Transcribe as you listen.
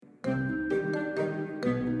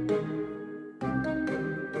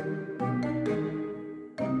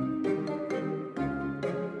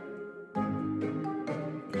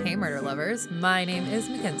murder lovers. My name is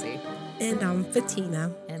Mackenzie. And I'm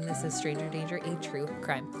Fatina. And this is Stranger Danger, a true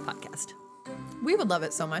crime podcast. We would love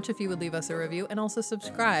it so much if you would leave us a review and also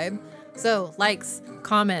subscribe. So likes,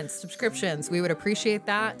 comments, subscriptions, we would appreciate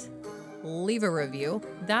that. Leave a review.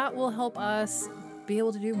 That will help us be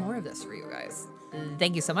able to do more of this for you guys.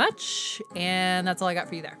 Thank you so much. And that's all I got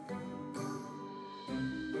for you there.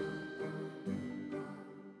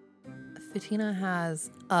 Fatina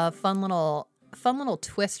has a fun little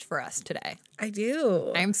twist for us today. I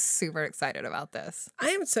do. I'm super excited about this. I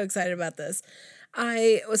am so excited about this.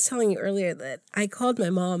 I was telling you earlier that I called my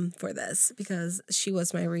mom for this because she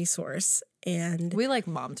was my resource. And we like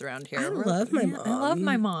moms around here. I love my mom. I love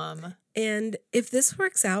my mom. And if this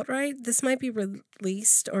works out right, this might be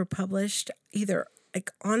released or published either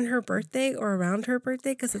like on her birthday or around her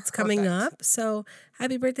birthday because it's coming up. So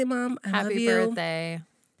happy birthday, Mom. I love you. Happy birthday.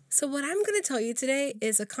 So what I'm going to tell you today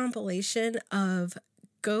is a compilation of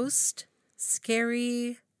ghost,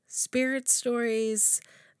 scary, spirit stories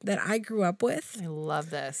that I grew up with. I love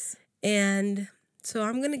this. And so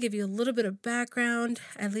I'm going to give you a little bit of background,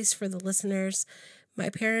 at least for the listeners. My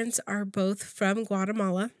parents are both from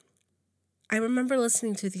Guatemala. I remember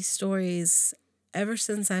listening to these stories ever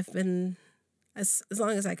since I've been, as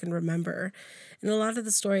long as I can remember. And a lot of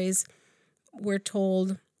the stories were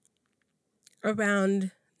told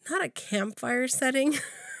around not a campfire setting,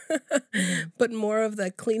 but more of the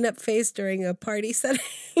cleanup phase during a party setting.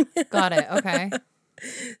 Got it. Okay.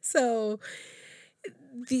 So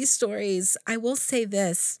these stories, I will say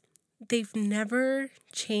this, they've never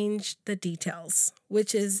changed the details,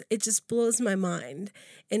 which is, it just blows my mind.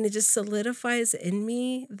 And it just solidifies in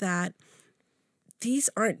me that these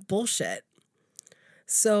aren't bullshit.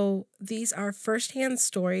 So these are firsthand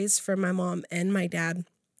stories from my mom and my dad.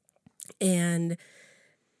 And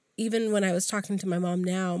even when I was talking to my mom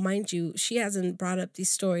now, mind you, she hasn't brought up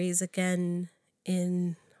these stories again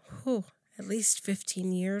in at least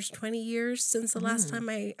 15 years, 20 years since the last time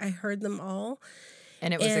I heard them all.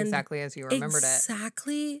 And it was exactly as you remembered it.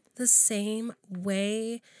 Exactly the same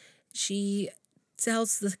way. She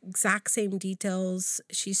tells the exact same details.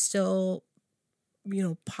 She still,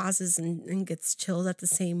 pauses and gets chilled at the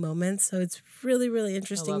same moment. So it's really, really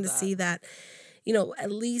interesting to see that,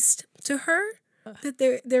 at least to her,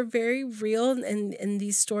 that they're very real and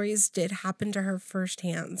these stories did happen to her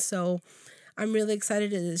firsthand. So I'm really excited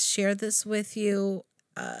to share this with you.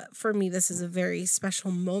 For me, this is a very special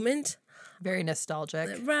moment. Very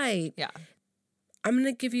nostalgic. Right. Yeah. I'm going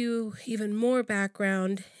to give you even more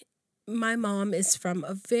background. My mom is from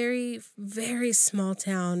a very, very small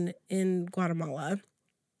town in Guatemala.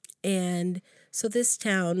 And so this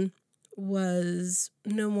town was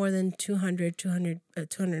no more than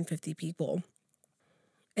 250 people.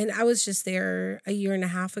 And I was just there a year and a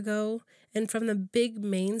half ago. And from the big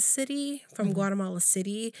main city, from Guatemala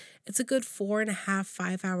City, it's a good 4.5,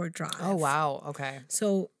 5 hour drive. Oh, wow. Okay.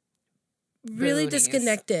 So really Boonies.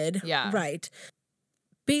 Disconnected. Yeah. Right.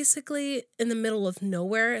 Basically in the middle of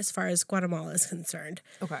nowhere as far as Guatemala is concerned.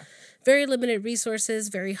 Okay. Very limited resources,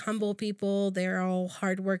 very humble people. They're all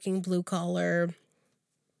hardworking, blue collar.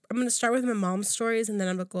 I'm going to start with my mom's stories and then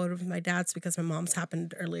I'm going to go over with my dad's because my mom's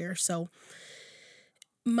happened earlier. So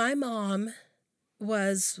my mom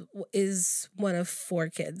is one of 4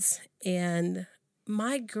 kids, and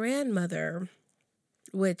my grandmother,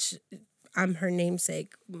 which I'm her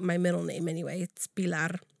namesake, my middle name anyway, it's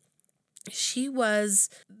Pilar. She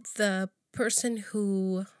was the person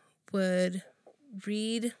who would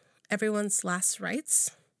read everyone's last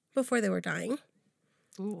rites before they were dying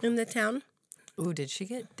in the town. Ooh, did she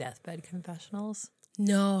get deathbed confessionals?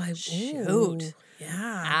 No, Shoot.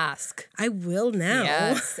 Yeah. Ask. I will now.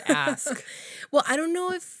 Yes, ask. Well, I don't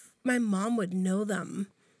know if my mom would know them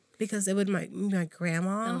because it would my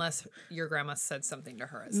grandma. Unless your grandma said something to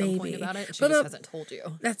her at some point about it. She But just hasn't told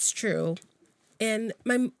you. That's true. And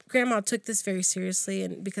my grandma took this very seriously,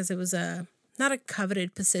 and because it was not a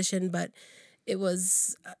coveted position, but it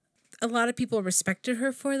was a lot of people respected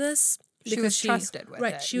her for this. She was trusted with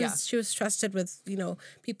it. She was trusted with,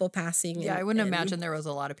 people passing. Yeah, I wouldn't imagine there was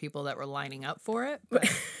a lot of people that were lining up for it. But,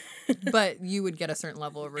 but you would get a certain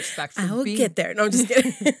level of respect for I'll get there. No, I'm just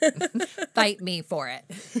kidding. Fight me for it.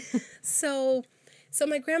 So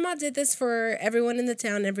my grandma did this for everyone in the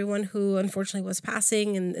town, everyone who unfortunately was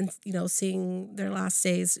passing and seeing their last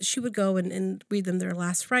days. She would go and read them their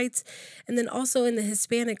last rites. And then also in the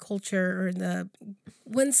Hispanic culture, or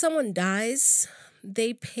when someone dies,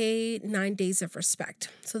 they pay 9 days of respect.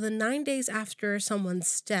 So the 9 days after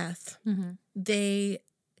someone's death, they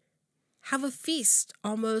have a feast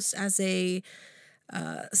almost as a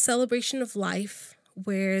celebration of life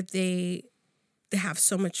where they they have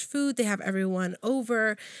so much food, they have everyone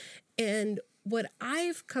over. And what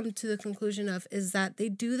I've come to the conclusion of is that they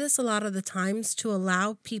do this a lot of the times to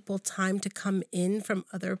allow people time to come in from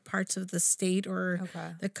other parts of the state or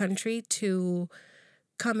the country to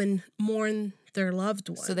come and mourn their loved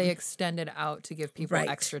one. So they extend it out to give people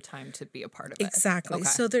extra time to be a part of it. Exactly. Okay.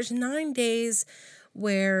 So there's 9 days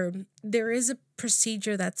where there is a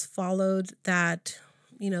procedure that's followed that,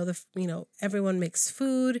 everyone makes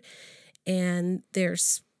food and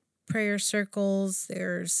there's prayer circles,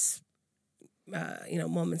 there's,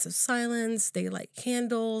 moments of silence, they light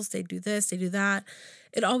candles, they do this, they do that.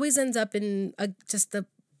 It always ends up in just a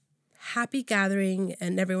happy gathering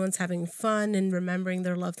and everyone's having fun and remembering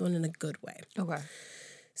their loved one in a good way. Okay.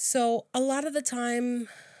 So a lot of the time,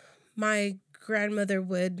 my grandmother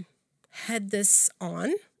would head this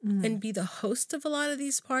on and be the host of a lot of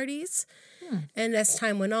these parties. And as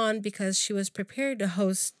time went on, because she was prepared to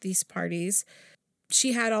host these parties,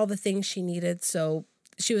 she had all the things she needed. So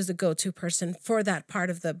she was the go-to person for that part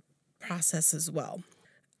of the process as well.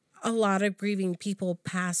 A lot of grieving people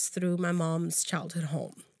pass through my mom's childhood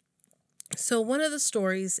home. So one of the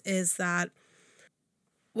stories is that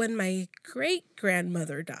when my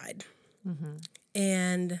great-grandmother died,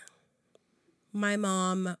 and my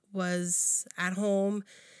mom was at home,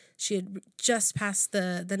 she had just passed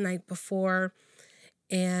the night before,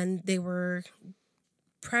 and they were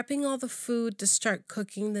prepping all the food to start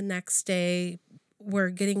cooking the next day.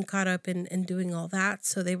 We're getting caught up in doing all that,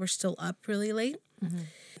 so they were still up really late.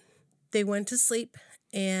 They went to sleep,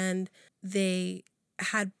 and they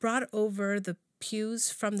had brought over the pews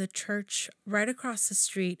from the church right across the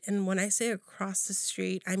street. And when I say across the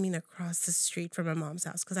street, I mean across the street from my mom's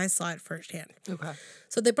house, because I saw it firsthand. Okay.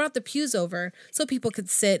 So they brought the pews over so people could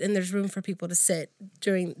sit, and there's room for people to sit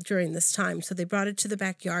during this time. So they brought it to the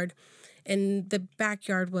backyard, and the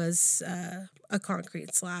backyard was a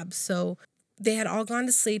concrete slab. So they had all gone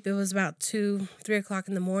to sleep. It was about 2-3 o'clock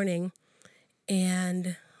in the morning,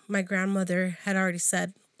 and my grandmother had already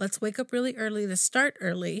said, let's wake up really early to start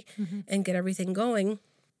early and get everything going.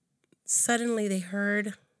 Suddenly they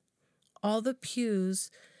heard all the pews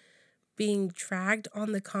being dragged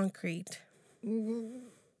on the concrete. Oh,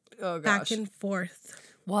 gosh. Back and forth.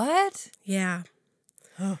 What? Yeah.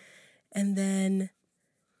 And then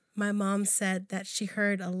my mom said that she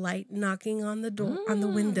heard a light knocking on the door, on the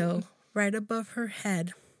window right above her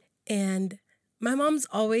head. And my mom's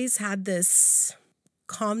always had this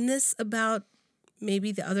calmness about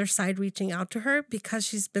maybe the other side reaching out to her because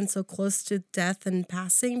she's been so close to death and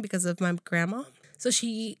passing because of my grandma. So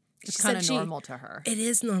it's kind of normal to her. It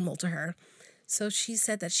is normal to her. So she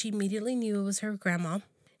said that she immediately knew it was her grandma.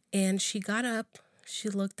 And she got up, she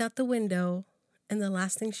looked out the window, and the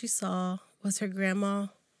last thing she saw was her grandma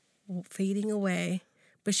fading away.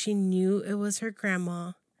 But she knew it was her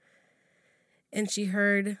grandma. And she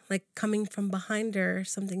heard, like, coming from behind her,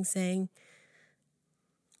 something saying,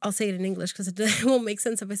 I'll say it in English because it won't make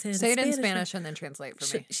sense if I say it in Spanish. Say it in Spanish and then translate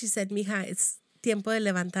for me. She said, mija, it's tiempo de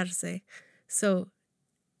levantarse. So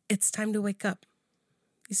it's time to wake up.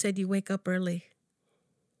 You said you wake up early.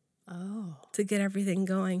 Oh. To get everything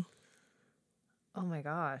going. Oh, my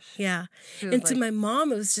gosh. Yeah. And to my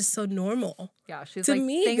mom, it was just so normal. Yeah, she's to like,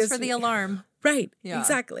 me, thanks for the alarm. Right. Yeah.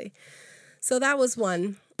 Exactly. So that was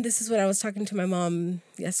one. This is what I was talking to my mom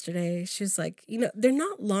yesterday. She's like, they're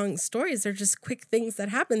not long stories. They're just quick things that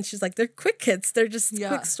happen. She's like, they're quick hits. They're just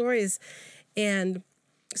quick stories. And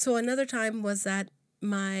so another time was that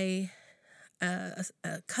my a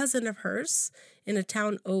cousin of hers in a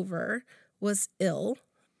town over was ill,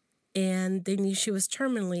 and they knew she was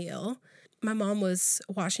terminally ill. My mom was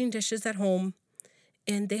washing dishes at home,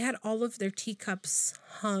 and they had all of their teacups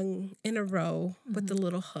hung in a row with the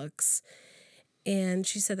little hooks. And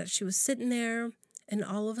she said that she was sitting there, and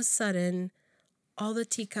all of a sudden, all the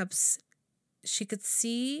teacups, she could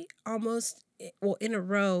see almost, in a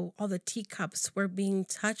row, all the teacups were being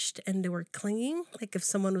touched and they were clinging, like if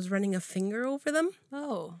someone was running a finger over them.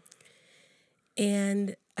 Oh.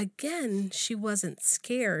 And again, she wasn't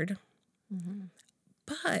scared.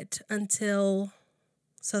 But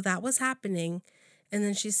so that was happening. And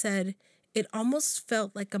then she said, it almost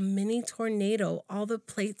felt like a mini tornado. All the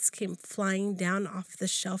plates came flying down off the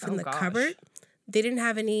shelf in the cupboard. They didn't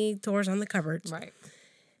have any doors on the cupboard. Right.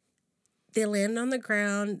 They landed on the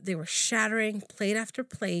ground. They were shattering plate after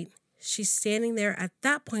plate. She's standing there at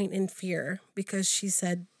that point in fear because she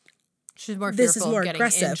said, she's more this fearful is more of getting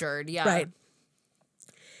aggressive. Injured. Yeah. Right.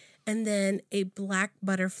 And then a black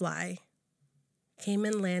butterfly came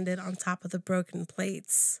and landed on top of the broken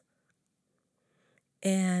plates.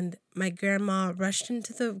 And my grandma rushed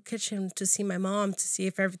into the kitchen to see my mom to see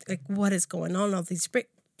if everything, like, what is going on? All these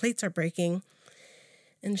plates are breaking.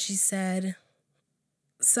 And she said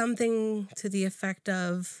something to the effect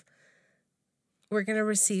of, we're going to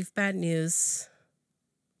receive bad news.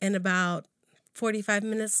 And about 45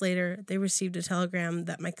 minutes later, they received a telegram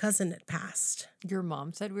that my cousin had passed. Your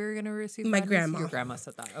mom said we were going to receive My bad news? grandma. Your grandma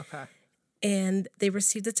said that. Okay. And they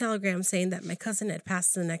received a telegram saying that my cousin had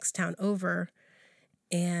passed to the next town over.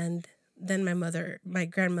 And then my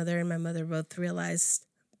grandmother and my mother both realized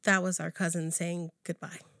that was our cousin saying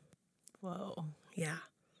goodbye. Whoa. Yeah.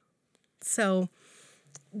 So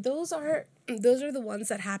those are the ones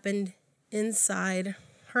that happened inside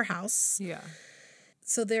her house. Yeah.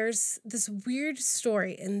 So there's this weird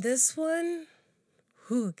story. And this one,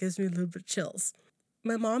 it gives me a little bit of chills.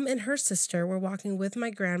 My mom and her sister were walking with my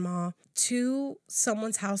grandma to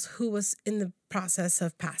someone's house who was in the process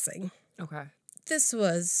of passing. Okay. This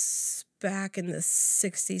was back in the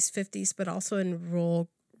 60s, 50s, but also in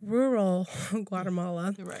rural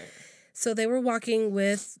Guatemala. Right. So they were walking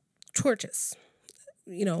with torches,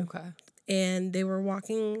 Okay. and they were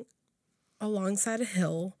walking alongside a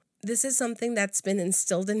hill. This is something that's been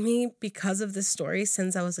instilled in me because of this story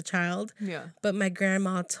since I was a child. Yeah. But my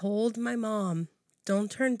grandma told my mom,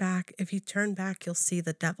 don't turn back. If you turn back, you'll see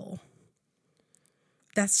the devil.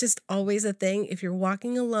 That's just always a thing. If you're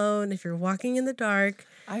walking alone, if you're walking in the dark.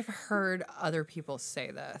 I've heard other people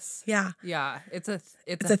say this. Yeah. Yeah. It's a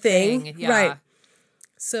thing. Yeah. Right.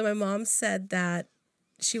 So my mom said that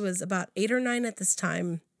she was about 8 or 9 at this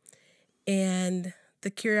time, and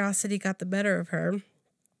the curiosity got the better of her,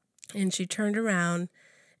 and she turned around,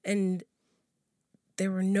 and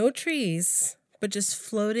there were no trees, but just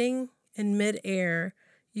floating in midair,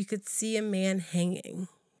 you could see a man hanging.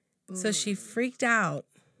 So she freaked out.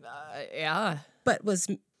 Yeah. But was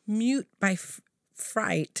mute by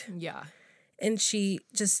fright. Yeah. And she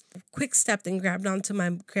just quick stepped and grabbed onto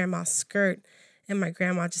my grandma's skirt. And my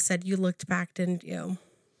grandma just said, you looked back, didn't you?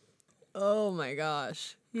 Oh my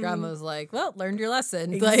gosh. Grandma's like, well, learned your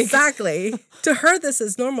lesson. Exactly. To her, this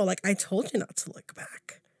is normal. Like, I told you not to look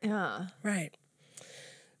back. Yeah. Right.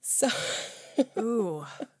 So. Ooh.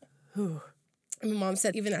 Ooh. My mom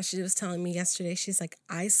said, even as she was telling me yesterday, she's like,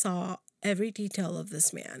 I saw every detail of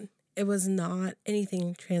this man. It was not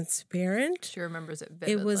anything transparent. She remembers it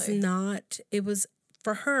vividly. It was,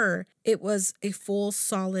 for her, it was a full,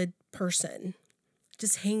 solid person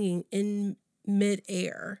just hanging in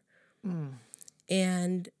midair.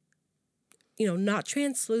 And, not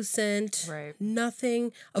translucent. Right.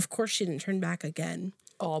 Nothing. Of course, she didn't turn back again.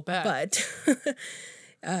 Oh, I'll bet.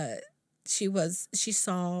 But she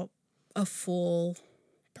saw a full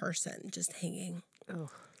person just hanging.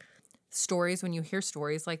 Ugh. Stories, when you hear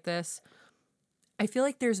stories like this, I feel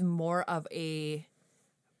like there's more of a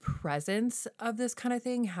presence of this kind of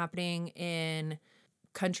thing happening in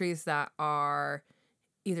countries that are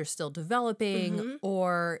either still developing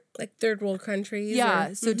or like third world countries.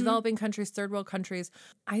 Yeah. So developing countries, third world countries.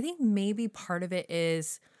 I think maybe part of it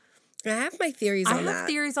is, I have my theories on that. I have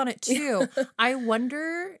theories on it too. I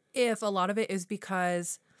wonder if a lot of it is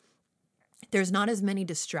because there's not as many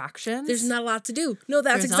distractions. There's not a lot to do. No,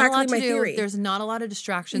 that's exactly my theory. There's not a lot of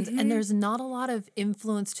distractions, and there's not a lot of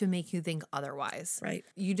influence to make you think otherwise. Right.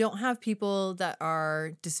 You don't have people that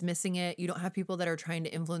are dismissing it. You don't have people that are trying to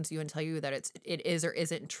influence you and tell you that it is or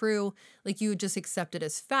isn't true. Like, you just accept it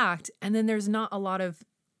as fact, and then there's not a lot of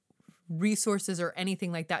resources or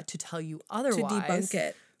anything like that to tell you otherwise. To debunk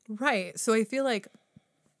it. Right. So I feel like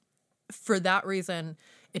for that reason,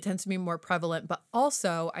 it tends to be more prevalent, but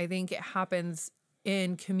also I think it happens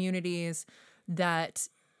in communities that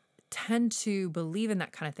tend to believe in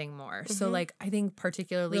that kind of thing more. So like, I think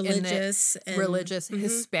particularly religious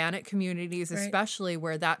Hispanic communities, especially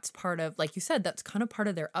where that's part of, like you said, that's kind of part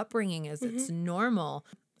of their upbringing is it's normal.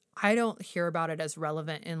 I don't hear about it as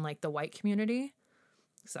relevant in like the white community.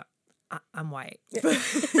 So I'm white,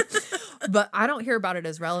 but I don't hear about it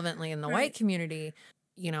as relevantly in the white community.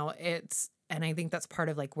 And I think that's part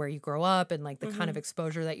of like where you grow up and like the kind of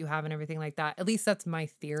exposure that you have and everything like that. At least that's my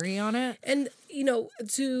theory on it. And,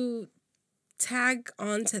 to tag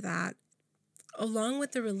onto that, along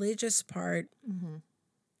with the religious part,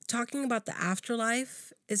 talking about the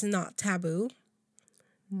afterlife is not taboo.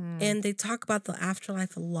 And they talk about the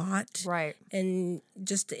afterlife a lot. Right. And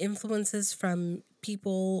just the influences from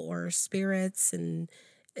people or spirits. And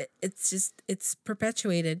it's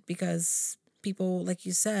perpetuated because people, like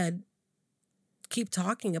you said, keep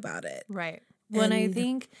talking about it. Right. Well, and I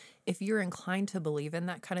think if you're inclined to believe in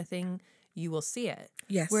that kind of thing, you will see it.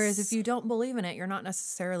 Yes. Whereas if you don't believe in it, you're not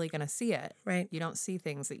necessarily going to see it. Right. You don't see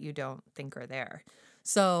things that you don't think are there.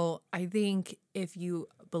 So I think if you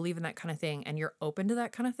believe in that kind of thing and you're open to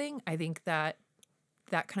that kind of thing, I think that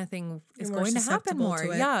that kind of thing is You're more going to happen susceptible more.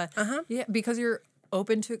 to it. Yeah. Uh-huh. Yeah. Because you're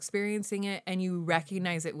open to experiencing it and you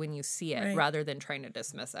recognize it when you see it Right. rather than trying to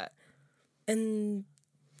dismiss it. And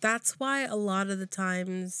that's why a lot of the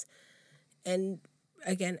times, and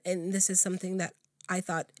again, and this is something that I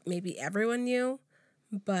thought maybe everyone knew,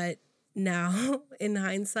 but now in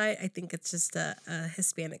hindsight, I think it's just a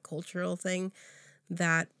Hispanic cultural thing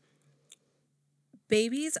that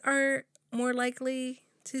babies are more likely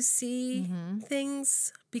to see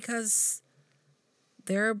things because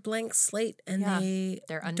they're a blank slate and Yeah, they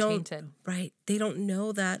they're don't, untainted. right. They don't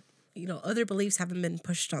know that, other beliefs haven't been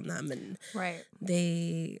pushed on them and Right.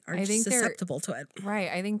 they are I just think they're- susceptible to it. Right.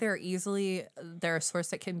 I think they're a source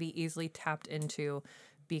that can be easily tapped into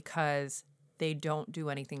because they don't do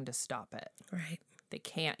anything to stop it. Right. They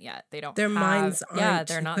can't yet. They don't Their have, minds aren't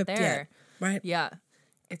they're not equipped there. yet. Right. Yeah.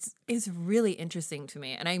 It's really interesting to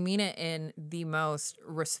me. And I mean it in the most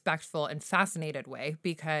respectful and fascinated way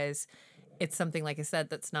because it's something, like I said,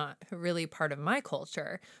 that's not really part of my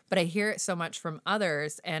culture. But I hear it so much from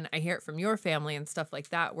others and I hear it from your family and stuff like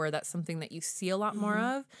that, where that's something that you see a lot more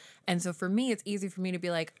of. And so for me, it's easy for me to be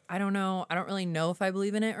like, I don't know. I don't really know if I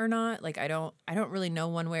believe in it or not. Like I don't really know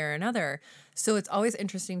one way or another. So it's always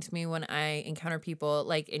interesting to me when I encounter people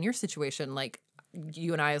like in your situation, like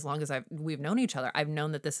you and I, as long as we've known each other, I've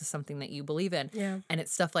known that this is something that you believe in. Yeah. And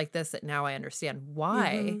it's stuff like this that now I understand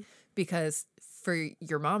why. Because for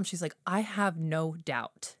your mom, she's like, I have no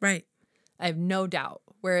doubt. Right. I have no doubt.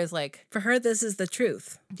 Whereas like, For her, this is the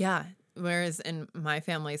truth. yeah. Whereas in my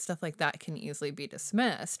family, stuff like that can easily be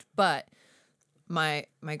dismissed. But my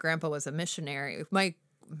grandpa was a missionary. My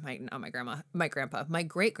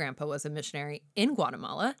great grandpa was a missionary in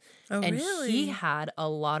Guatemala. Oh, and really? he had a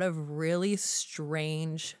lot of really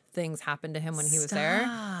strange things happen to him when he was there.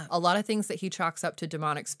 Stop. A lot of things that he chalks up to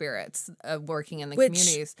demonic spirits working in the Which-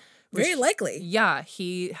 communities. Very likely. Yeah,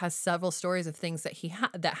 he has several stories of things that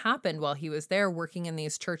that happened while he was there working in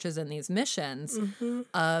these churches and these missions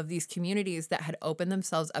of these communities that had opened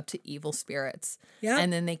themselves up to evil spirits. Yeah.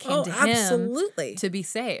 And then they came to him absolutely. to be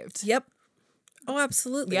saved. Yep. Oh,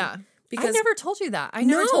 absolutely. Yeah. Because I never told you that. I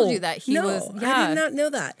never told you that he was. Yeah. I did not know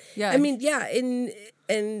that. Yeah. I mean, yeah,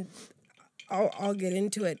 and I'll get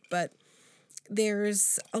into it, but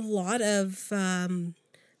there's a lot of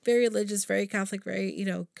very religious, very Catholic, very,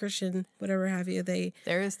 Christian, whatever have you.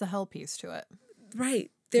 There is the hell piece to it. Right.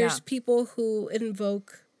 There's Yeah. people who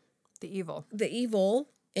invoke The evil. the evil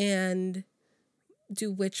and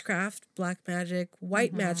do witchcraft, black magic,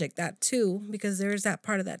 white magic, that too, because there's that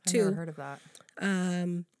part of that I've never too. heard of that.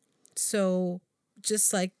 So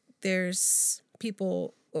just like there's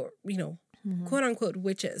people or, quote unquote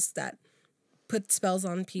witches that put spells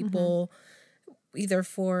on people either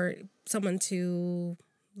for someone to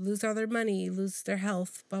lose all their money, lose their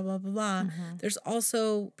health, blah, blah, blah, blah. There's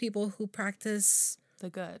also people who practice The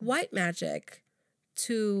good. white magic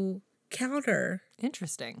to counter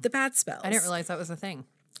Interesting. the bad spells. I didn't realize that was a thing.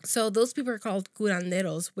 So those people are called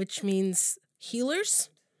curanderos, which means healers.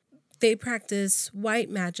 They practice white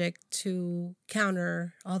magic to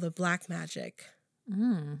counter all the black magic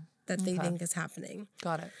that they think is happening.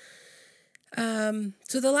 Got it.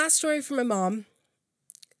 So the last story from my mom,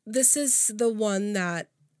 this is the one that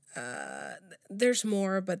there's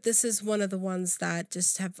more, but this is one of the ones that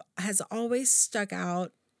just has always stuck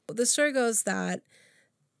out. The story goes that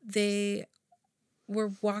they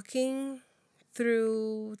were walking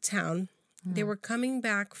through town. They were coming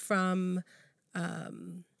back from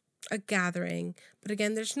a gathering, but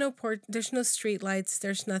again, there's no street lights,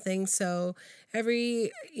 there's nothing. So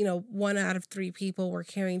every, 1 out of 3 people were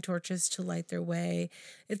carrying torches to light their way.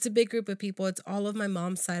 It's a big group of people. It's all of my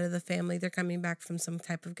mom's side of the family. They're coming back from some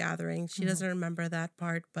type of gathering. She doesn't remember that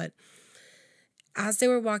part, but as they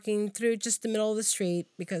were walking through just the middle of the street,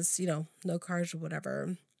 because, no cars or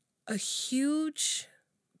whatever, a huge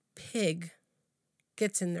pig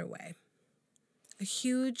gets in their way. A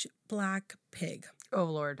huge black pig. Oh,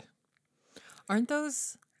 Lord. Aren't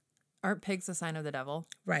pigs a sign of the devil?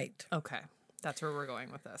 Right. Okay. That's where we're going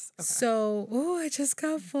with this. Okay. So, I just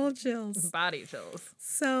got full chills. Body chills.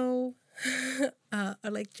 So, I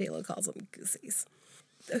like J-Lo calls them goosies.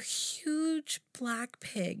 A huge black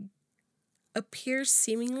pig appears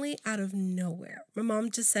seemingly out of nowhere. My mom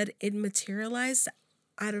just said it materialized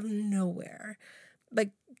out of nowhere.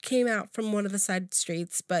 Like, came out from one of the side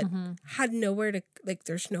streets, but had nowhere to,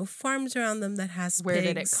 there's no farms around them that has Where pigs.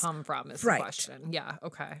 did it come from is the question. Yeah,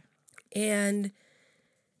 okay. And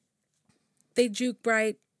they juke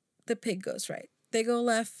right, the pig goes right. they go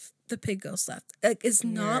left, the pig goes left. Like, it's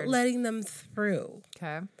not Weird. letting them through.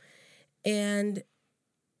 Okay. And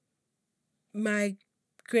my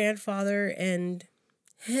grandfather and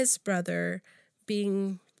his brother,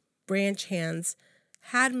 being branch hands,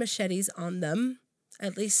 had machetes on them,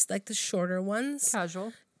 at least like the shorter ones.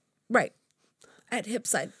 Casual. Right. At hip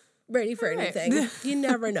side, ready for All right. anything. You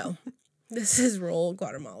never know. This is rural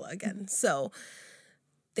Guatemala again. So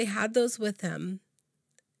they had those with them,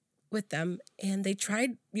 and they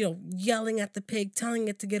tried, yelling at the pig, telling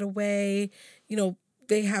it to get away.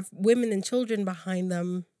 They have women and children behind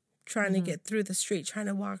them trying to get through the street, trying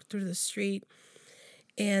to walk through the street.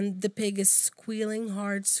 And the pig is squealing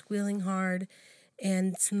hard,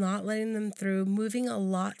 and it's not letting them through, moving a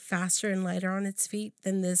lot faster and lighter on its feet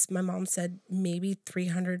than this, my mom said, maybe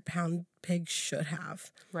 300-pound pig should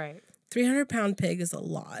have. Right. 300-pound pig is a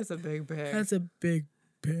lot. That's a big pig. That's a big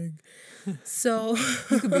pig. So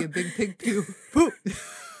You could be a big pig too.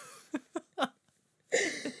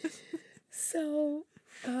 So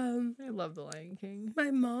I love The Lion King.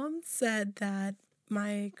 my mom said that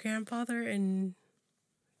my grandfather and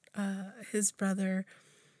his brother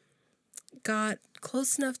got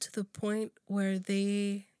close enough to the point where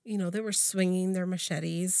they were swinging their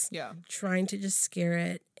machetes, Yeah. trying to just scare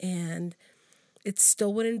it, and it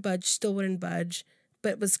still wouldn't budge,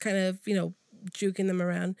 but was kind of, juking them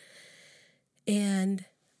around. And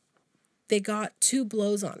they got 2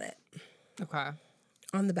 blows on it, Okay.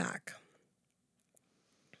 on the back.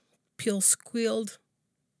 Peel squealed,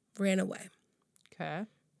 ran away. Okay.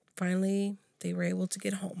 Finally, they were able to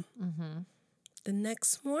get home. Mm-hmm. The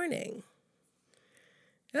next morning,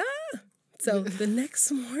 the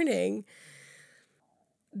next morning,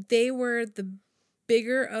 they were the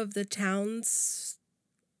bigger of the towns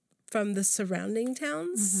from the surrounding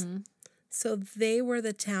towns. Mm-hmm. So they were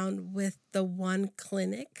the town with the one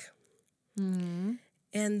clinic. Mm-hmm.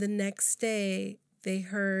 And the next day,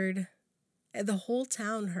 the whole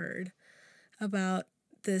town heard about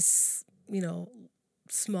this,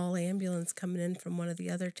 small ambulance coming in from one of the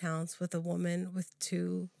other towns with a woman with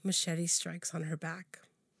 2 machete strikes on her back.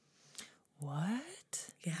 What?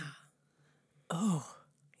 Yeah. Oh.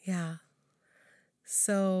 Yeah.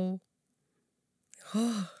 So,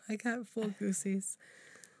 I got full goosies.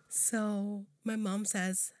 So my mom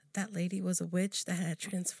says that lady was a witch that had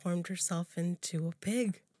transformed herself into a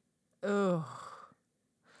pig. Oh.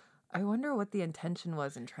 I wonder what the intention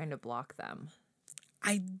was in trying to block them.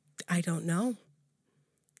 I don't know.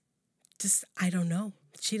 I don't know.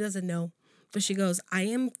 She doesn't know. But she goes, I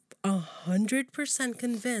am 100%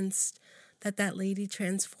 convinced that lady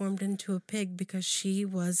transformed into a pig because she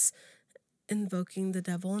was invoking the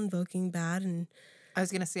devil, invoking bad. And I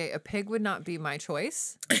was going to say a pig would not be my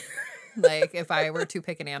choice. Like if I were to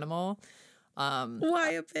pick an animal.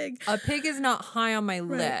 Why a pig? A pig is not high on my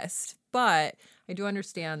list, but I do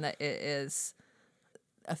understand that it is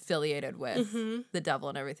affiliated with the devil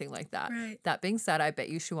and everything like that. Right. That being said, I bet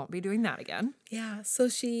you she won't be doing that again. Yeah. So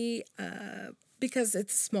she, because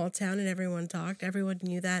it's a small town and everyone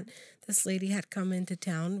knew that this lady had come into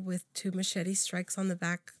town with 2 machete strikes on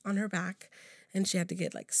her back, and she had to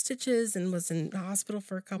get like stitches and was in the hospital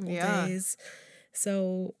for a couple days.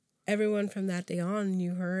 So everyone from that day on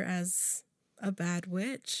knew her as a bad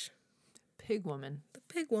witch. Pig woman. The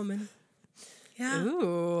pig woman. Yeah.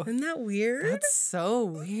 Ooh. Isn't that weird? That's so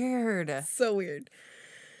weird. So weird.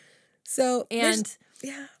 So, And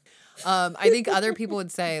yeah. I think other people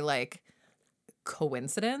would say like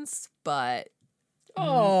coincidence, but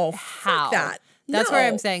Oh, how? fuck that. That's where No.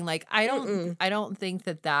 I'm saying like I don't think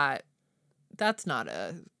that's not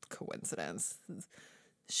a coincidence.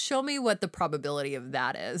 Show me what the probability of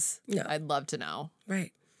that is. No. I'd love to know.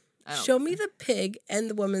 Right. I don't- Show me the pig and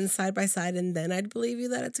the woman side by side, and then I'd believe you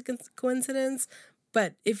that it's a coincidence.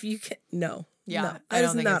 But if you can, no. Yeah, no, I that don't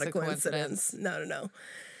is think not it's a a coincidence. No.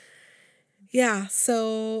 Yeah,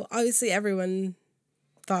 so obviously everyone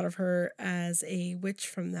thought of her as a witch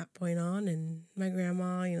from that point on, and my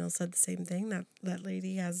grandma, said the same thing, that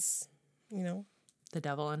lady has, The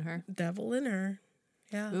devil in her. devil in her.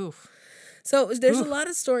 Yeah. Oof. So there's a lot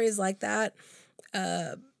of stories like that.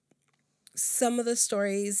 Some of the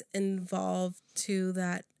stories involve too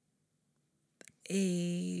that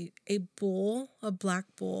a black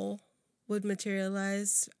bull would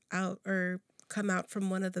materialize out or come out from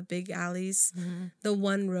one of the big alleys, the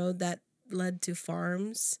one road that led to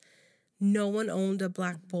farms. No one owned a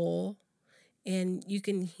black bull, and you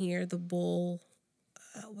can hear the bull.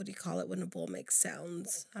 What do you call it when a bull makes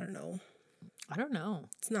sounds? I don't know.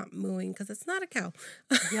 It's not mooing because it's not a cow.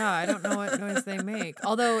 Yeah, I don't know what noise they make.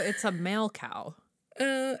 Although it's a male cow.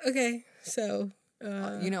 Okay, so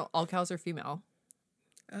All cows are female.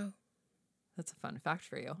 Oh. That's a fun fact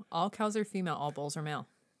for you. All cows are female, all bulls are male.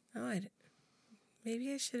 Oh,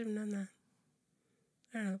 maybe I should have known that.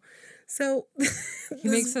 I don't know. So He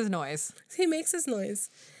makes his noise. He makes his noise.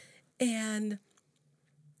 And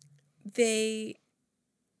they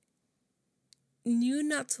knew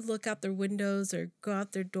not to look out their windows or go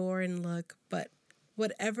out their door and look, but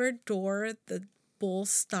whatever door the bull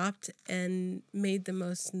stopped and made the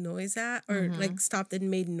most noise at, or like stopped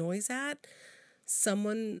and made noise at,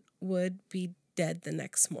 someone would be dead the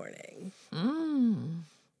next morning.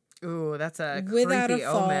 Ooh, that's a Without creepy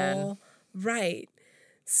a fall. omen. Right.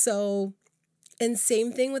 So, and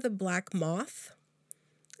same thing with a black moth.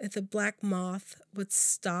 If a black moth would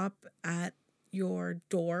stop at your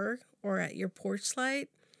door or at your porch light,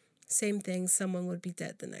 same thing, someone would be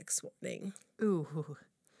dead the next morning. Ooh,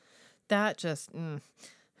 that just,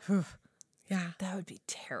 Yeah. that would be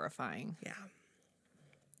terrifying. Yeah.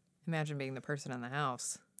 Imagine being the person in the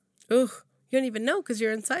house. Ugh. You don't even know because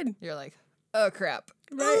you're inside. You're like, oh, crap.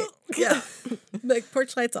 Right. Yeah. Like,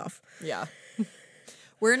 porch lights off. Yeah.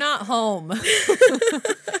 We're not home.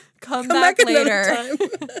 Come back back another later.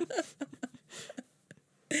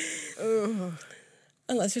 time.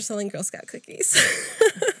 Unless you're selling Girl Scout cookies.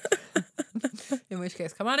 In which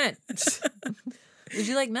case, come on in. Would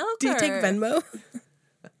you like milk? Do you take or- Venmo?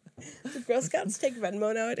 Do Girl Scouts take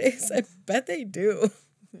Venmo nowadays? I bet they do.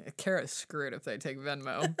 Kara's screwed if they take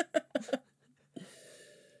Venmo.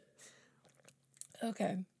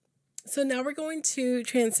 Okay. So now we're going to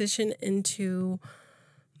transition into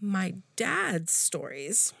my dad's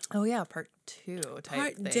stories. Oh, yeah, part 2 type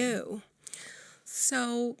Part thing. 2.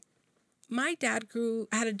 So my dad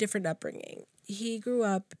had a different upbringing. He grew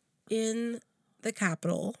up in the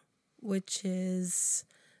capital, which is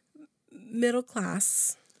middle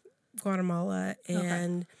class Guatemala,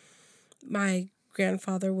 and my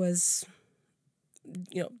grandfather was,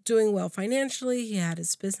 doing well financially. He had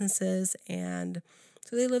his businesses, and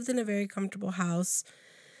so they lived in a very comfortable house.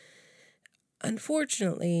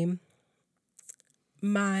 Unfortunately,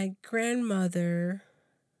 my grandmother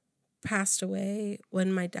passed away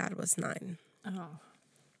when my dad was 9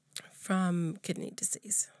 from kidney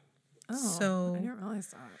disease. Oh, So I didn't realize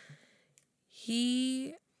that.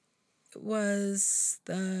 he was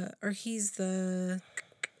he's the,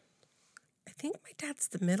 I think my dad's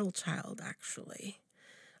the middle child, actually,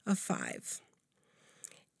 of 5.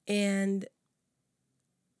 And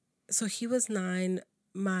so he was 9.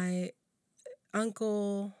 My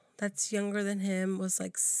uncle that's younger than him was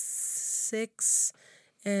like 6,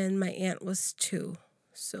 and my aunt was 2.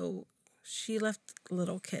 So she left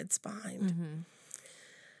little kids behind.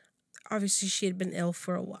 Obviously, she had been ill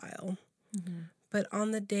for a while. But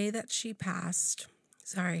on the day that she passed,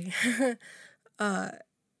 sorry,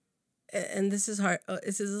 and this is hard.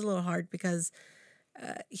 This is a little hard because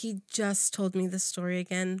he just told me the story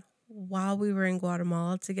again while we were in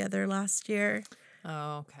Guatemala together last year.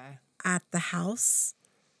 Oh, okay. At the house.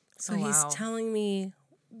 So he's telling me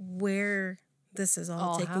where this is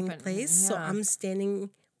all taking place. So I'm standing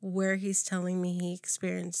where he's telling me he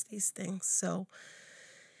experienced these things. So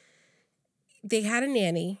they had a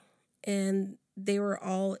nanny, and they were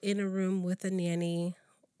all in a room with a nanny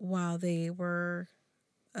while they were,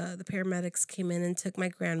 the paramedics came in and took my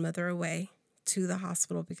grandmother away to the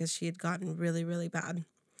hospital because she had gotten really, really bad.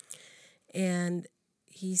 And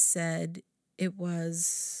he said it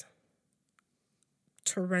was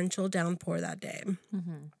torrential downpour that day.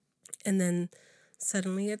 And then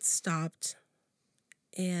suddenly it stopped,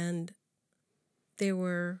 and there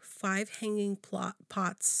were 5 hanging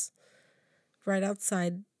pots right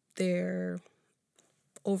outside their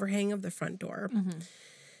overhang of the front door.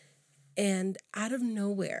 And out of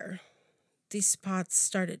nowhere, these pots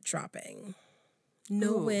started dropping.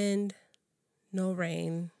 No wind, no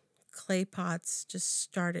rain. Clay pots just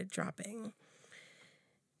started dropping.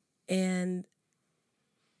 And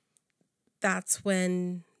that's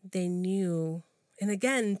when they knew. And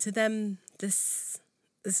again, to them, this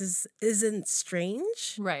isn't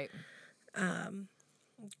strange. Right.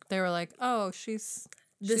 They were like, oh, she's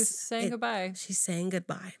saying goodbye. She's saying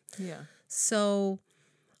goodbye. Yeah. So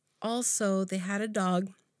also they had a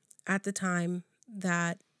dog at the time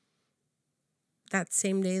that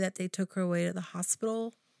same day that they took her away to the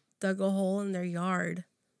hospital, dug a hole in their yard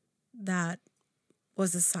that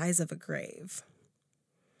was the size of a grave.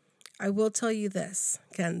 I will tell you this,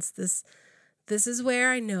 Kens, this is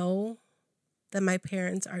where I know that my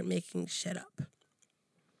parents aren't making shit up.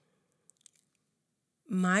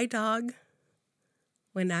 My dog,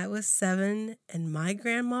 when I was 7 and my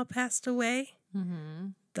grandma passed away,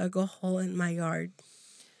 dug a hole in my yard.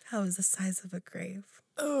 That was the size of a grave.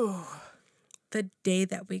 Oh. the day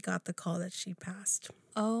that we got the call that she passed.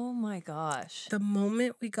 Oh my gosh. The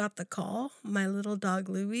moment we got the call, my little dog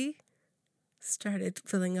Louie started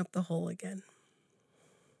filling up the hole again.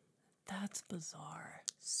 That's bizarre.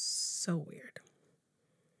 So weird.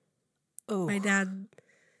 Oh. My dad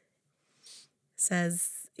says,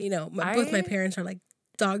 both my parents are like,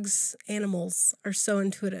 dogs, animals are so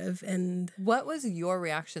intuitive. And what was your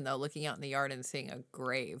reaction, though, looking out in the yard and seeing a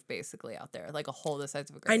grave basically out there, like a hole the size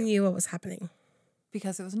of a grave? I knew what was happening.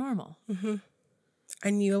 Because it was normal. Mm-hmm. I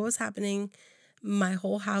knew what was happening. My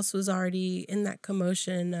whole house was already in that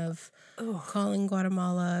commotion of calling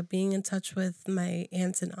Guatemala, being in touch with my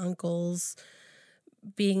aunts and uncles,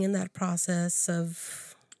 being in that process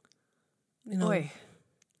of, Oy.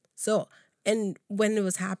 So, and when it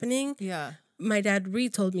was happening, yeah, my dad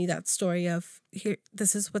retold me that story of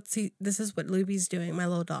this is what Luby's doing, my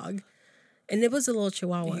little dog, and it was a little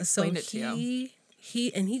Chihuahua. He explained it to you.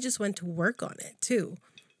 He just went to work on it too,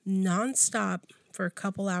 nonstop for a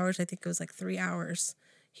couple hours. I think it was like 3 hours.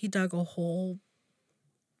 He dug a hole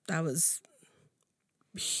that was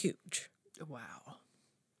huge. Wow.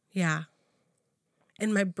 Yeah,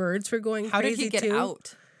 and my birds were going How crazy did he get too.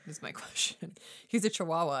 out? Is my question. He's a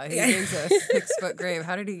Chihuahua. He digs a 6-foot grave.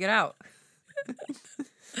 How did he get out?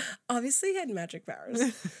 Obviously, he had magic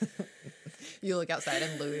powers. You look outside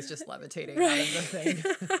and Louie's just levitating out of the thing.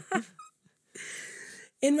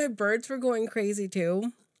 And my birds were going crazy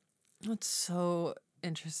too. That's so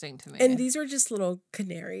interesting to me. And these were just little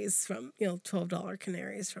canaries from, $12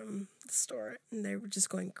 canaries from the store. And they were just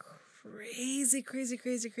going crazy, crazy,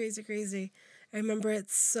 crazy, crazy, crazy. I remember it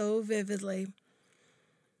so vividly.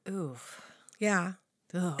 Oof. Yeah.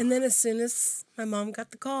 Ugh. And then as soon as my mom got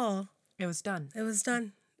the call, It was done. it was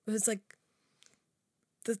done. It was like,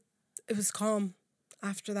 it was calm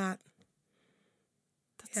after that.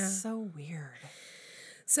 That's so weird.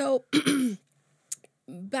 So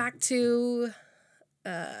back to,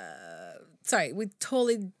 sorry, we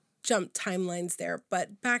totally jumped timelines there,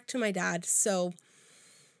 but back to my dad. So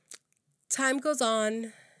time goes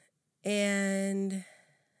on and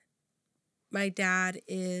my dad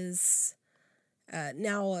is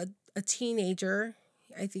now a teenager.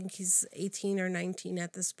 I think he's 18 or 19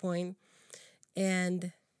 at this point.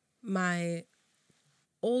 And my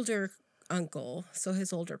older uncle, so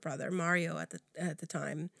his older brother, Mario at the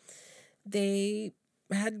time, they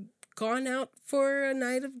had gone out for a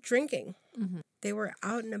night of drinking. Mm-hmm. They were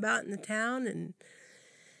out and about in the town and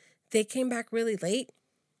they came back really late,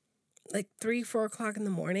 like 3-4 o'clock in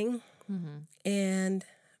the morning. Mm-hmm. And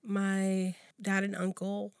my dad and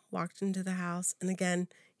uncle walked into the house. And again,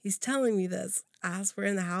 he's telling me this as we're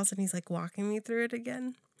in the house and he's like walking me through it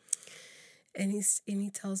again. And he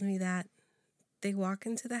tells me that they walk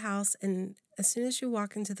into the house and as soon as you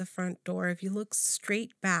walk into the front door, if you look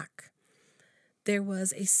straight back, there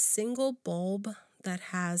was a single bulb that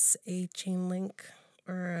has a chain link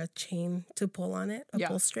or a chain to pull on it,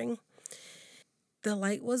 pull string. The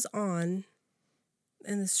light was on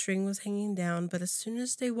and the string was hanging down, but as soon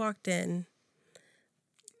as they walked in,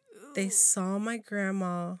 they saw my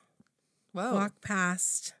grandma walk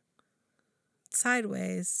past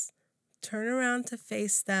sideways, turn around to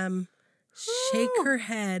face them, shake her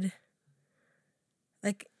head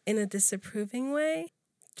like in a disapproving way,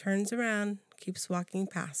 turns around, keeps walking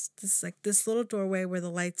past. This is like this little doorway where the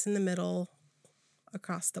light's in the middle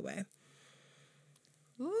across the way.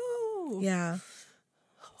 Ooh. Yeah.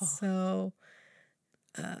 So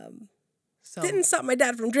didn't stop my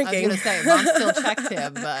dad from drinking. I was going to say, Mom still checked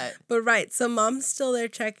him, but... But right, so Mom's still there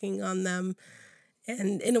checking on them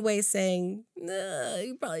and in a way saying,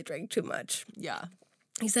 you probably drank too much. Yeah.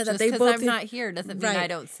 He said just that they both... I'm not here doesn't mean I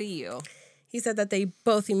don't see you. He said that they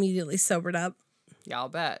both immediately sobered up. Yeah, I'll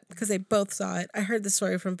bet. Because they both saw it. I heard the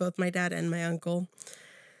story from both my dad and my uncle.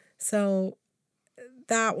 So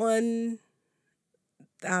that one,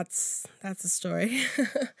 that's a story.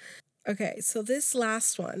 Okay, so this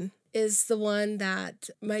last one is the one that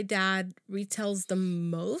my dad retells the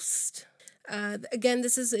most. Again,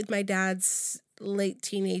 this is in my dad's late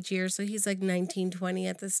teenage years, so he's like 19, 20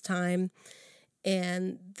 at this time.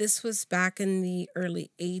 And this was back in the early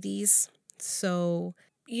 80s. So,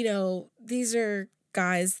 these are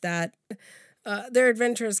guys that, they're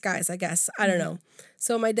adventurous guys, I guess. I don't know.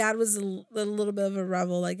 So my dad was a little bit of a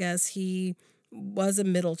rebel, I guess. He was a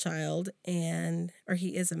middle child, or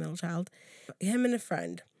he is a middle child. Him and a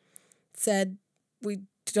friend said, we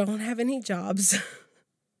don't have any jobs.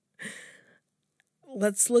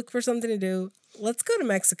 Let's look for something to do. Let's go to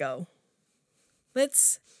Mexico.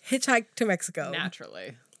 Let's hitchhike to Mexico.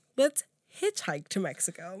 Naturally. Let's hitchhike to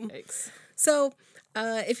Mexico. Yikes. So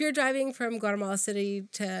if you're driving from Guatemala City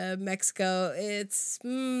to Mexico, it's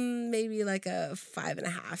maybe like a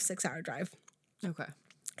 5.5, 6 hour drive. Okay.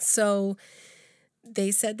 So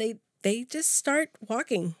they said they just start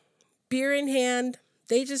walking, beer in hand.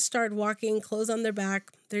 They just start walking, clothes on their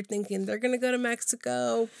back. They're thinking they're going to go to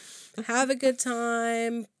Mexico, have a good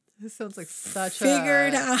time. This sounds like such figure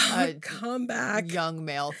it out, a come back. young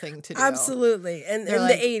male thing to do. Absolutely. And in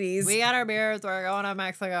like, the 80s. We got our beers, we're going to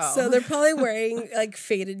Mexico. So they're probably wearing like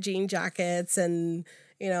faded jean jackets and,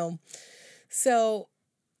 so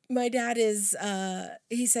my dad is,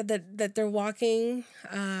 he said that they're walking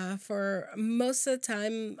for most of the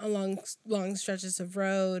time along long stretches of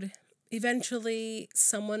road. Eventually,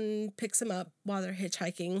 someone picks them up while they're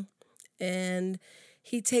hitchhiking, and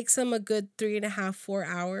he takes them a good 3.5, 4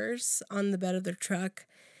 hours on the bed of their truck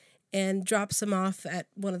and drops them off at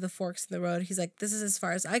one of the forks in the road. He's like, this is as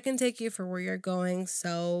far as I can take you for where you're going.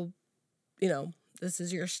 So, this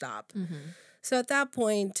is your stop. Mm-hmm. So at that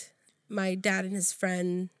point, my dad and his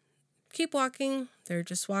friend keep walking. They're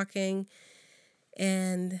just walking,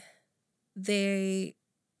 and they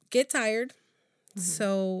get tired. Mm-hmm.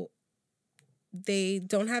 So they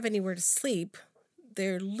don't have anywhere to sleep.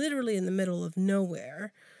 They're literally in the middle of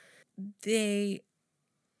nowhere. They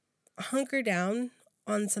hunker down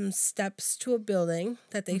on some steps to a building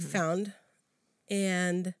that they found,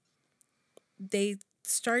 and they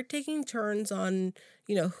start taking turns on,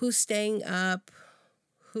 who's staying up,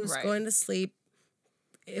 who's going to sleep.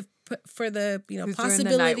 If for the who's possibility,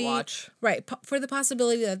 doing the night watch. Right, for the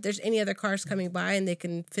possibility that there's any other cars coming by and they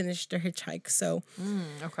can finish their hitchhike. So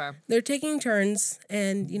okay, they're taking turns,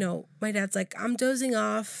 and my dad's like, I'm dozing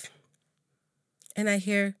off, and I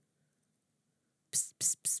hear psst,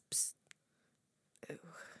 psst, psst, psst.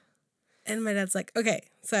 And my dad's like, okay.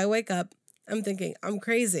 So I wake up. I'm thinking I'm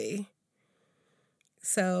crazy.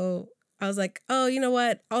 So I was like, oh, you know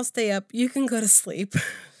what? I'll stay up. You can go to sleep.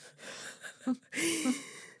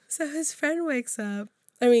 So his friend wakes up.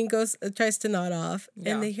 Tries to nod off.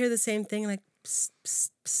 Yeah. And they hear the same thing, like, psst, psst,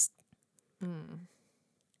 psst.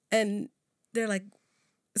 And they're like,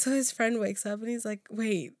 so his friend wakes up and he's like,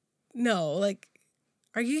 wait, no, like,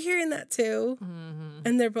 are you hearing that too? Mm-hmm.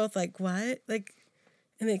 And they're both like, what? Like,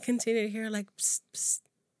 and they continue to hear like, psst, psst,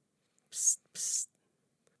 psst, psst.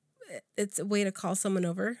 It's a way to call someone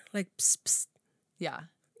over, like, psst, psst. Yeah.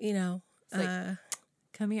 Like,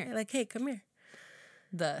 come here. Like, hey, come here.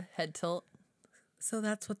 The head tilt. So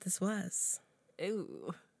that's what this was.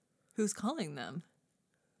 Ew. Who's calling them?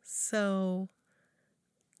 So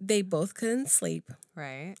they both couldn't sleep.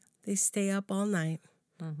 Right. They stay up all night.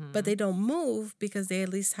 But they don't move because they at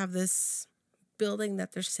least have this building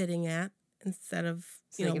that they're sitting at instead of,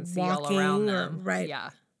 so they can see walking all around them. Right.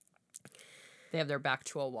 Yeah. They have their back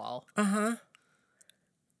to a wall. Uh-huh.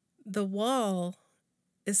 The wall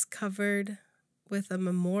is covered with a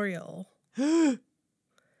memorial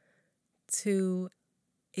to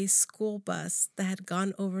a school bus that had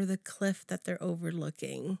gone over the cliff that they're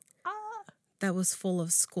overlooking. That was full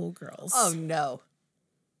of schoolgirls. Oh, no.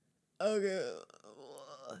 Okay.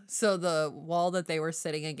 So the wall that they were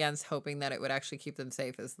sitting against, hoping that it would actually keep them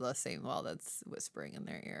safe, is the same wall that's whispering in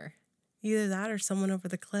their ear. Either that or someone over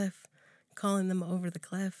the cliff, calling them over the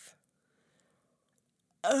cliff.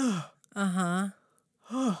 Ugh. Uh-huh.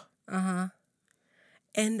 Uh-huh.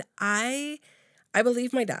 And I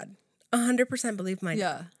believe my dad. 100% believe my dad.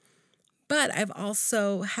 Yeah. But I've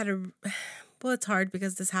also had it's hard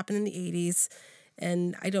because this happened in the 80s,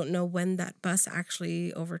 and I don't know when that bus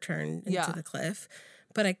actually overturned into the cliff.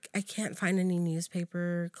 But I can't find any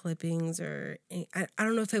newspaper clippings or I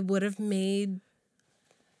don't know if it would have made.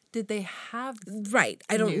 Did they have right?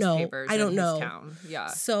 I don't know. I don't know. Town? Yeah.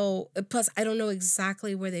 So plus I don't know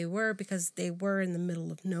exactly where they were because they were in the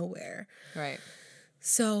middle of nowhere. Right.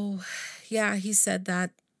 So, yeah, he said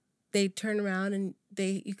that they turned around and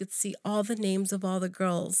you could see all the names of all the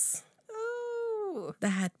girls that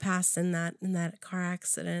had passed in that car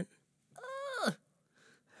accident.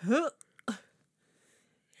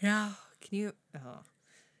 Yeah. Can you? Oh,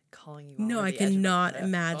 calling you. No, I cannot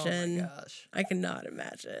imagine. Oh my gosh. I cannot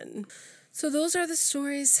imagine. So those are the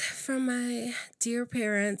stories from my dear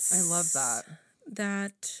parents. I love that.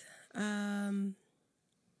 That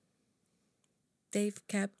they've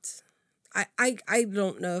kept. I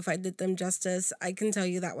don't know if I did them justice. I can tell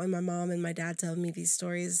you that when my mom and my dad tell me these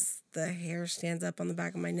stories, the hair stands up on the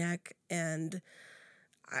back of my neck, and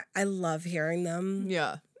I love hearing them.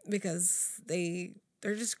 Yeah. Because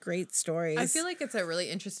they're just great stories. I feel like it's a really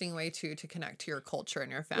interesting way to connect to your culture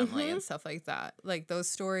and your family and stuff like that. Like those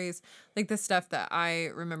stories, like the stuff that I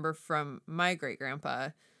remember from my great grandpa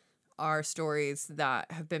are stories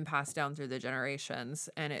that have been passed down through the generations,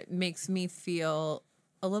 and it makes me feel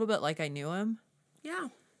a little bit like I knew him. Yeah.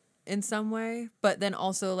 In some way, but then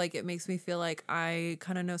also like it makes me feel like I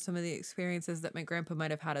kind of know some of the experiences that my grandpa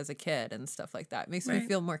might have had as a kid and stuff like that. It makes me Right.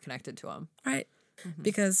 feel more connected to him. Right.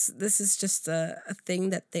 Because this is just a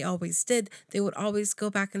thing that they always did. They would always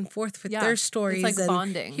go back and forth with Yeah, their it's stories. like and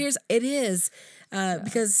bonding. It is.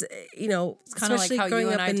 Because, It's kind of like especially how growing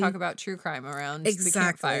you and up I in- talk about true crime around the Exactly.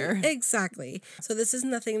 campfire. Exactly. So this is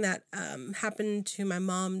nothing that happened to my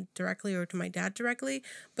mom directly or to my dad directly,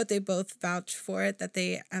 but they both vouch for it, that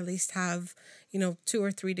they at least have, 2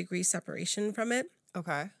 or 3 degrees separation from it.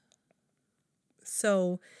 Okay.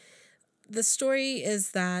 So the story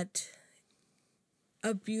is that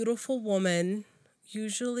a beautiful woman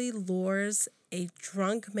usually lures a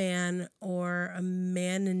drunk man or a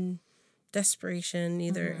man in desperation,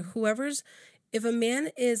 either if a man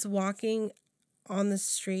is walking on the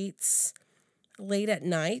streets late at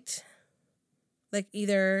night, like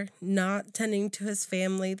either not tending to his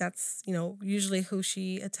family, that's, usually who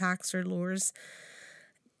she attacks or lures,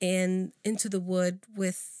 and into the wood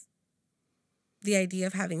with the idea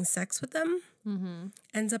of having sex with them,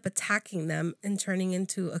 ends up attacking them and turning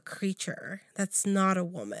into a creature that's not a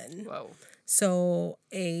woman. Whoa. So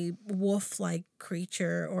a wolf-like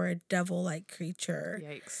creature or a devil-like creature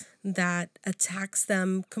Yikes. that attacks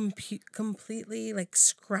them completely, like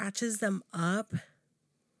scratches them up.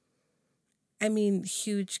 I mean,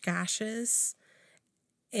 huge gashes.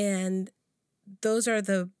 And those are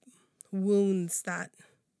the wounds that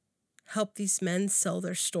help these men sell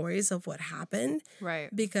their stories of what happened.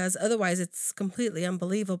 Right. Because otherwise it's completely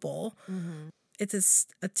unbelievable. It's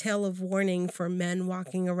a tale of warning for men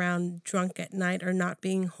walking around drunk at night or not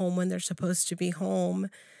being home when they're supposed to be home,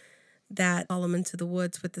 that follow them into the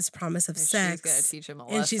woods with this promise of sex. She's going to teach him a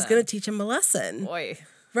lesson. And she's going to teach him a lesson. Boy.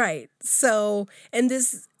 Right. So, and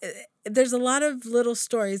there's a lot of little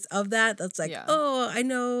stories of that. That's like, oh, I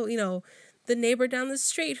know, the neighbor down the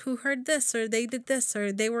street who heard this, or they did this,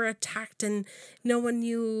 or they were attacked and no one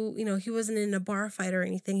knew, he wasn't in a bar fight or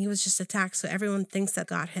anything. He was just attacked. So everyone thinks that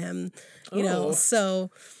got him, so.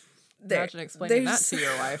 Imagine explaining that to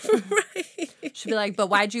your wife. Right. She'd be like, but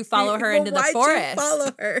why'd you follow her into the forest? Why'd you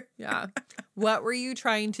follow her? Yeah. What were you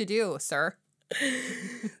trying to do, sir?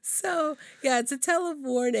 So, yeah, it's a tale of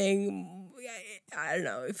warning. I don't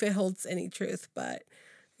know if it holds any truth, but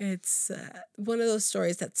it's one of those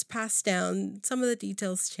stories that's passed down. Some of the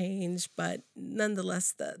details change, but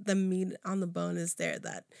nonetheless, the meat on the bone is there,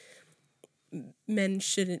 that men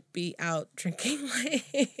shouldn't be out drinking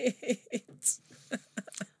late.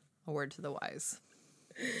 A word to the wise.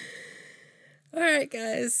 All right,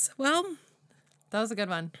 guys. Well, that was a good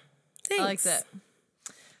one. Thanks. I liked it.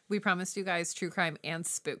 We promised you guys true crime and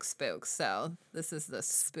spook. So this is the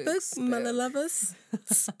spook. Mother lovers.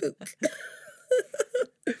 Spook.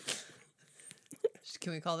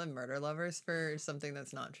 Can we call them murder lovers for something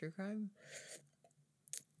that's not true crime?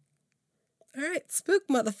 All right, spook,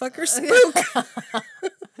 motherfucker, spook.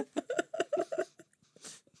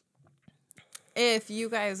 If you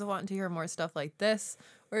guys want to hear more stuff like this,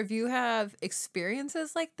 or if you have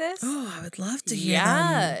experiences like this, I would love to hear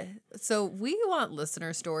them. So we want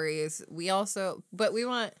listener stories. We want a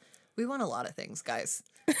lot of things, guys.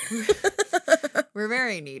 We're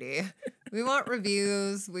very needy. We want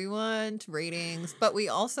reviews, we want ratings, but we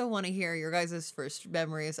also want to hear your guys' first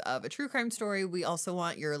memories of a true crime story. We also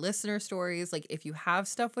want your listener stories, like if you have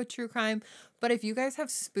stuff with true crime. But if you guys have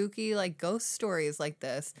spooky, like ghost stories like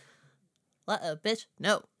this, let a bitch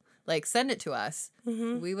know. Like, send it to us.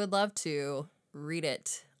 We would love to read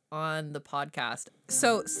it on the podcast.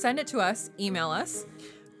 So send it to us, email us.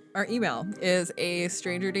 Our email is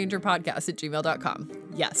astrangerdangerpodcast@gmail.com.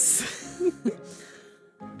 Yes.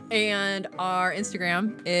 And our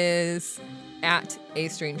Instagram is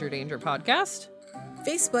 @astrangerdangerpodcast.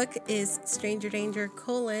 Facebook is Stranger Danger: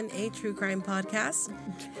 a True Crime Podcast.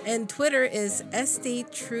 And Twitter is SD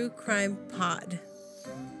True Crime Pod.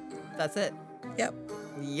 That's it. Yep.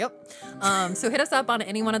 So hit us up on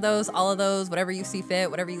any one of those, all of those, whatever you see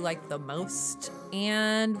fit, whatever you like the most,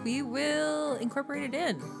 and we will incorporate it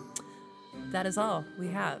in. That is all we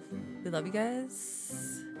have. We love you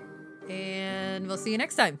guys, and we'll see you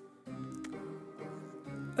next time.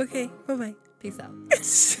 Okay, bye-bye. Peace out.